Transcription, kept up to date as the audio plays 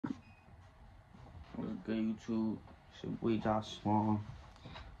good, YouTube? It's your boy Josh Swan.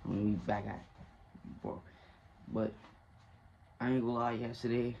 We back at bro. But I ain't gonna lie,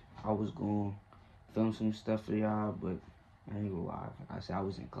 yesterday I was gonna film some stuff for y'all, but I ain't gonna lie. Like I said, I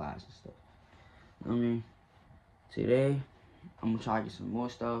was in class and stuff. You know what I mean? Today, I'm gonna try to get some more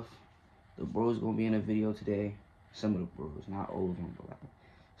stuff. The bros gonna be in a video today. Some of the bros, not all of them, but like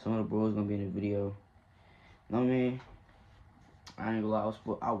some of the bros gonna be in the video. You know what I mean? I ain't gonna lie,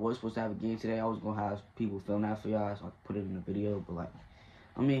 I was supposed to have a game today. I was gonna have people film that for y'all so I could put it in the video, but like,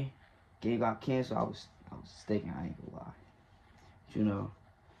 I mean, game got canceled. I was sticking. I ain't gonna lie. But, you know,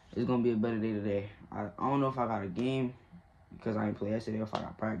 it's gonna be a better day today. I don't know if I got a game because I ain't play yesterday, or if I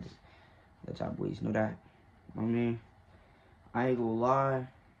got practice. Let y'all boys know that. You know what I mean, I ain't gonna lie.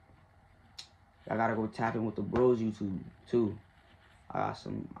 I gotta go tap in with the bros YouTube too. I got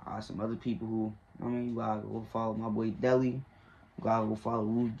some other people who, you know what I mean, you gotta go follow my boy Deli. You gotta go follow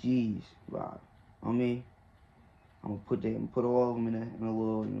Lou G's. You know what I mean? I'm gonna put all of them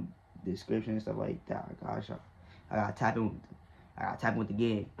in the description and stuff like that. I gotta tap in with the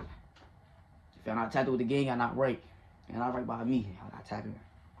gang. If y'all not tapping with the gang, y'all not right. Y'all not right by me. I gotta tap in. You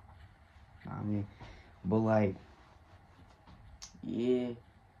know what I mean? But like, yeah,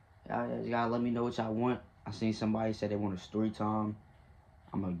 y'all just gotta let me know what y'all want. I seen somebody said they want a story time.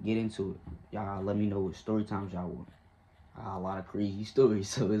 I'm gonna get into it. Y'all gotta let me know what story times y'all want. I got a lot of crazy stories,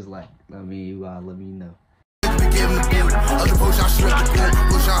 so it's like, you gotta let me know. Other folks, y'all shoot the pool.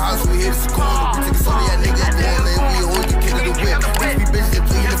 Push our house, we hit the corner. We take some of that nigga down, and we hold the kid of the whip. We be bitches that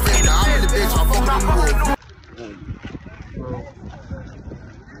play in the face. Now I'm in the bitch, I'm fucking the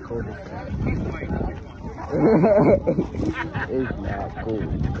It's not cool,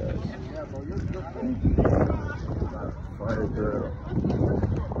 guys. Fire girl.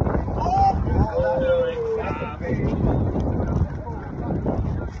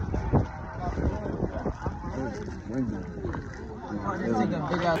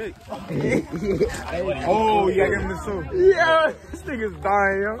 Oh, you gotta give him the soup. Yeah, this nigga's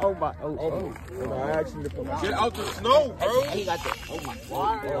dying, yo. Oh my, oh. Get out the snow, bro. He got the, oh my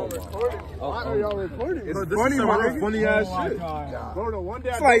God. Why are y'all recording? It's funny, man. Funny ass shit. Bro, the one day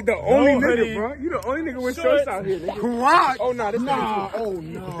it's like the only nigga, bro. You the only nigga with shorts out here, nigga. What? Oh, nah, this nigga too. Oh,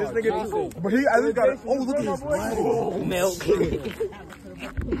 no. This nigga too. But he at least got a, oh, look at his leg. Milk.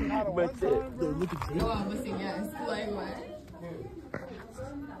 But yo, I'm missing yes. Like what?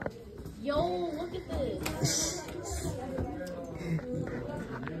 Yo, look at this.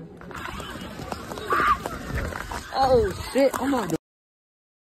 Oh shit! I'm on. Is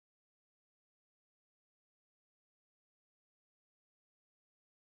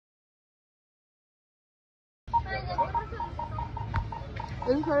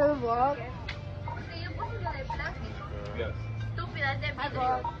this part of the vlog? Yes. Hi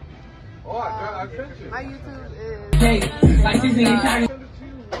vlog. Oh, I sent you. My YouTube is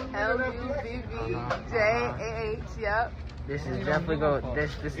LUVVJAH. Yep. This is definitely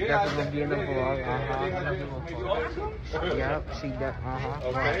this is definitely gonna be in the vlog. Yep, she that.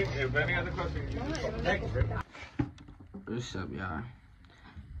 Okay. If any other questions, What's up, y'all?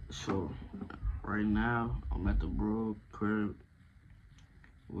 So, right now I'm at the bro crib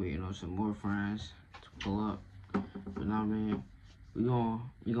waiting on some more friends to pull up. But now, man, we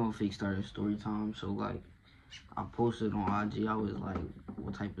gonna fake start a story time. So like, I posted on IG. I was like,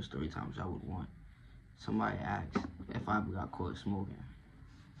 what type of story times I would want. Somebody asked if I ever got caught smoking.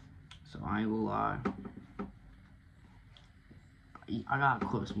 So I ain't gonna lie. I got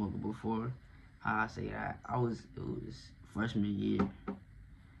caught smoking before. I say that it was freshman year.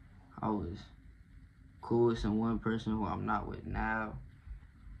 I was cool with some one person who I'm not with now.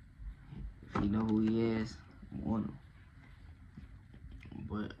 If you know who he is, I'm on him.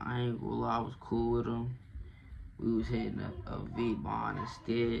 But I ain't gonna lie, I was cool with him. We was hitting a vape bar on the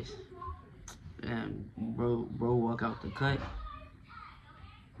stairs. And bro walk out the cut.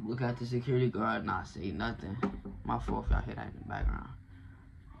 Look at the security guard, not say nothing. My fault if y'all hear that in the background.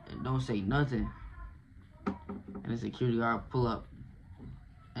 And don't say nothing. And the security guard pull up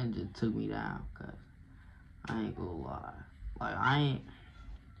and just took me down, cause I ain't gonna lie. Like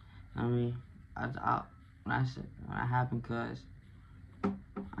when that happened, cause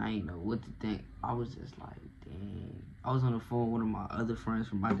I ain't know what to think. I was just like, dang. I was on the phone with one of my other friends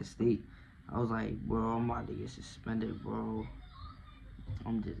from out of state. I was like, bro, I'm about to get suspended, bro.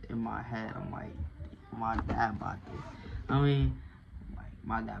 I'm just in my head. I'm like, my dad about to.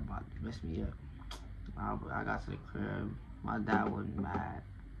 My dad about to mess me up. I got to the crib. My dad wasn't mad.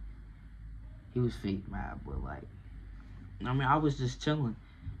 He was fake mad, but like, I was just chilling.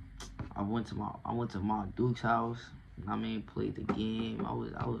 I went to my Duke's house. Played the game. I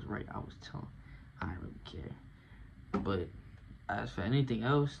was right. I was chilling. I don't really care. But as for anything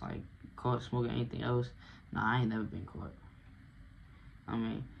else, like caught smoking anything else, nah, I ain't never been caught. I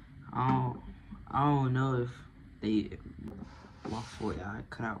mean, I don't know if they, my fault, I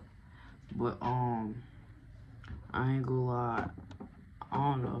cut out. But I ain't gonna lie, I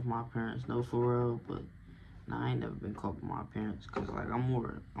don't know if my parents know for real, but nah, I ain't never been caught by my parents, cause like I'm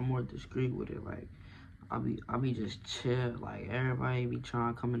more discreet with it. Like I be just chill. Like everybody be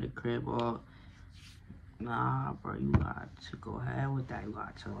trying to come in the crib all. Nah, bro, you got to go ahead with that. You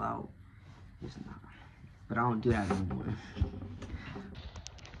got to chill out. It's not. But I don't do that no more.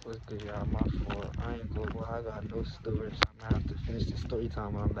 What's good, y'all? My fault. I ain't gonna lie. I got no stories. I'm gonna have to finish the story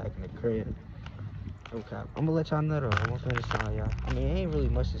time when I'm back in the crib. Okay, I'm gonna let y'all know though. I'm gonna finish time, y'all. I mean, it ain't really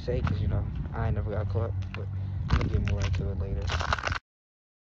much to say, cause you know I ain't never got caught. But I'm gonna get more into it later.